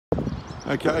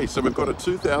Okay, so we've got a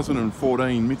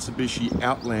 2014 Mitsubishi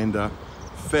Outlander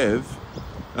PHEV,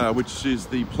 which is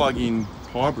the plug-in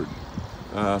hybrid.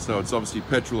 So it's obviously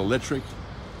petrol electric.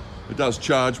 It does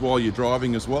charge while you're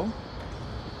driving as well.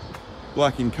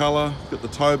 Black in colour, got the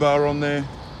tow bar on there,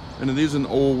 and it is an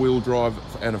all-wheel drive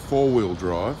and a four-wheel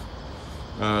drive.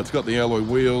 It's got the alloy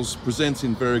wheels, presents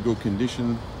in very good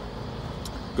condition,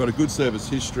 got a good service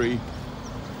history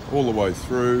all the way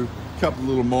through. Couple of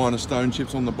little minor stone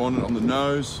chips on the bonnet, on the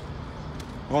nose.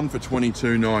 On for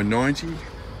 $22,990.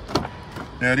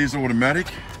 Now it is automatic.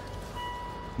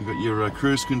 You've got your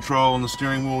cruise control on the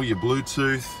steering wheel, your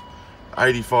Bluetooth,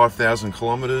 85,000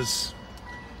 kilometers.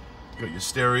 Got your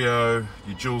stereo,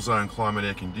 your dual zone climate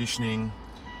air conditioning.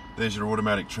 There's your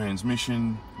automatic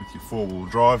transmission with your four-wheel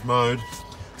drive mode.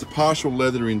 It's a partial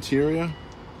leather interior,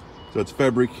 so it's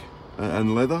fabric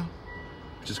and leather,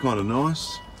 which is kind of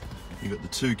nice. You've got the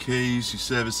two keys, your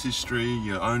service history,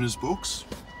 your owner's books.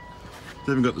 It's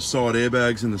even got the side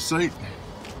airbags in the seat.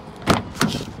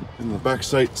 In the back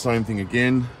seat, same thing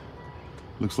again.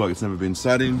 Looks like it's never been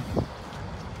sat in.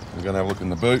 We're going to have a look in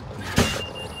the boot.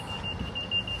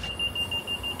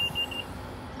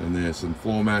 And there's some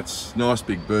floor mats. Nice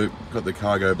big boot. Got the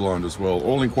cargo blind as well.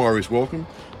 All inquiries welcome.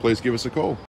 Please give us a call.